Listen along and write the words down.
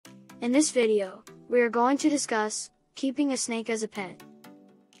In this video, we are going to discuss keeping a snake as a pet.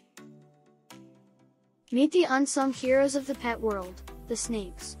 Meet the unsung heroes of the pet world, the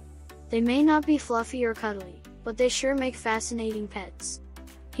snakes. They may not be fluffy or cuddly, but they sure make fascinating pets.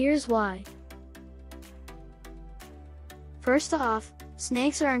 Here's why. First off,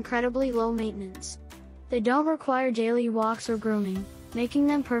 snakes are incredibly low maintenance. They don't require daily walks or grooming, making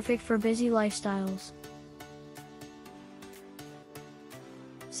them perfect for busy lifestyles.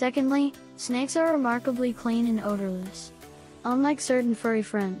 Secondly, snakes are remarkably clean and odorless. Unlike certain furry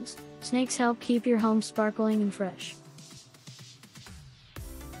friends, snakes help keep your home sparkling and fresh.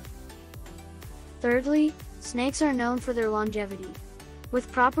 Thirdly, snakes are known for their longevity.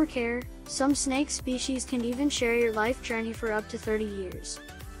 With proper care, some snake species can even share your life journey for up to 30 years.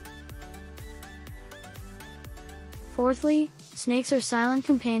 Fourthly, snakes are silent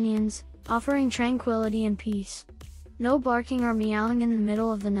companions, offering tranquility and peace. No barking or meowing in the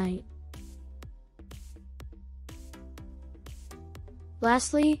middle of the night.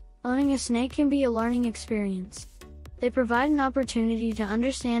 Lastly, owning a snake can be a learning experience. They provide an opportunity to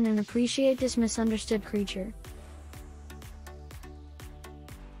understand and appreciate this misunderstood creature.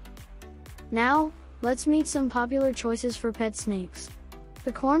 Now, let's meet some popular choices for pet snakes.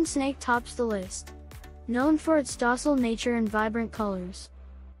 The corn snake tops the list. Known for its docile nature and vibrant colors.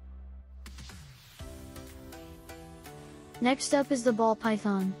 Next up is the ball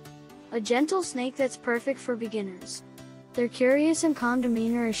python. A gentle snake that's perfect for beginners. Their curious and calm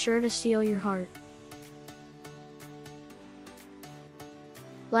demeanor is sure to steal your heart.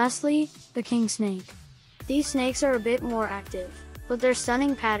 Lastly, the king snake. These snakes are a bit more active, but their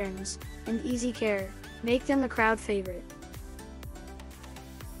stunning patterns and easy care make them a crowd favorite.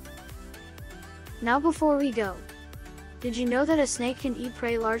 Now before we go, did you know that a snake can eat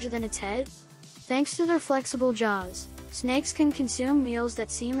prey larger than its head? Thanks to their flexible jaws, snakes can consume meals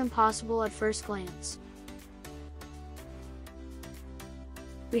that seem impossible at first glance.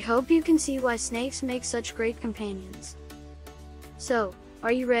 We hope you can see why snakes make such great companions. So,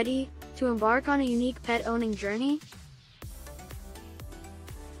 are you ready to embark on a unique pet-owning journey?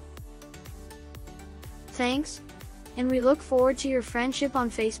 Thanks, and we look forward to your friendship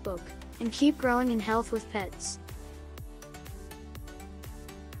on Facebook, and keep growing in health with pets.